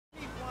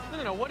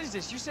know, what is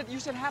this? You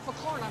said half a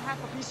car, not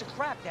half a piece of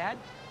crap, Dad.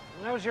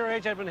 When I was your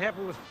age, I'd been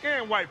happy with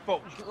scaring white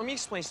folks. Let me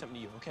explain something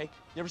to you, okay?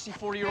 You ever see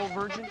 40-year-old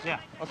virgin? Yeah.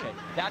 Okay,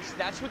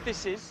 that's what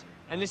this is,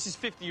 and this is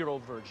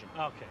 50-year-old virgin.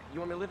 Okay. You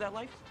want me to live that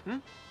life? Hmm?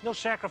 No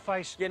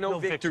sacrifice, Yeah, no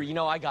victory. You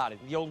know, I got it.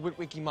 The old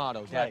Witwicky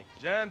motto, Dad. Right.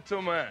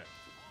 Gentlemen,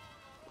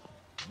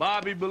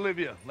 Bobby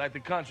Bolivia, like the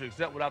country,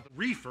 except without the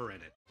Reefer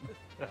in it.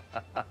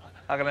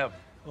 How can I help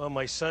Well,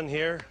 my son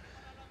here,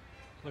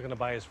 looking to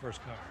buy his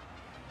first car.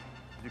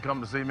 you? You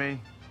come to see me?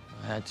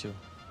 I had to.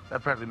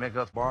 That practically make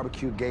us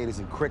Barbecue gators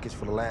and crickets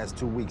for the last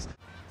 2 weeks.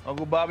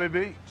 Uncle Bobby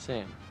B?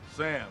 Sam.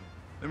 Sam,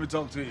 let me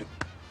talk to you.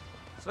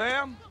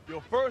 Sam, your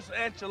first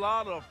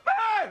enchilada of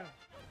fire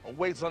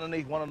awaits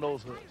underneath one of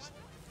those hoods.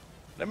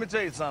 Let me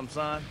tell you something,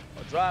 son.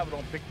 A driver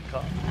don't pick the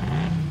car.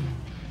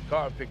 The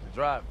car pick the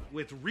driver.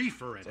 With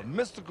reefer in It's a it.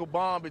 mystical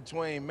bond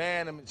between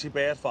man and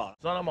cheap-ass father.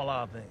 Son, I'm a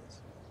lot of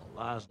things. A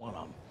lie's one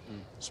of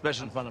them.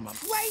 Especially in front of my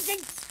Raging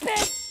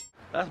bitch!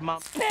 That's my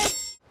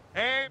Bitch!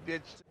 hey,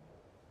 bitch.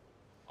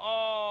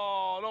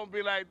 Oh, don't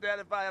be like that.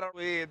 If I had a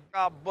head,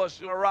 I'll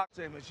bust you a rock.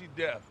 Say, man, she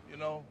deaf, you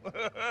know?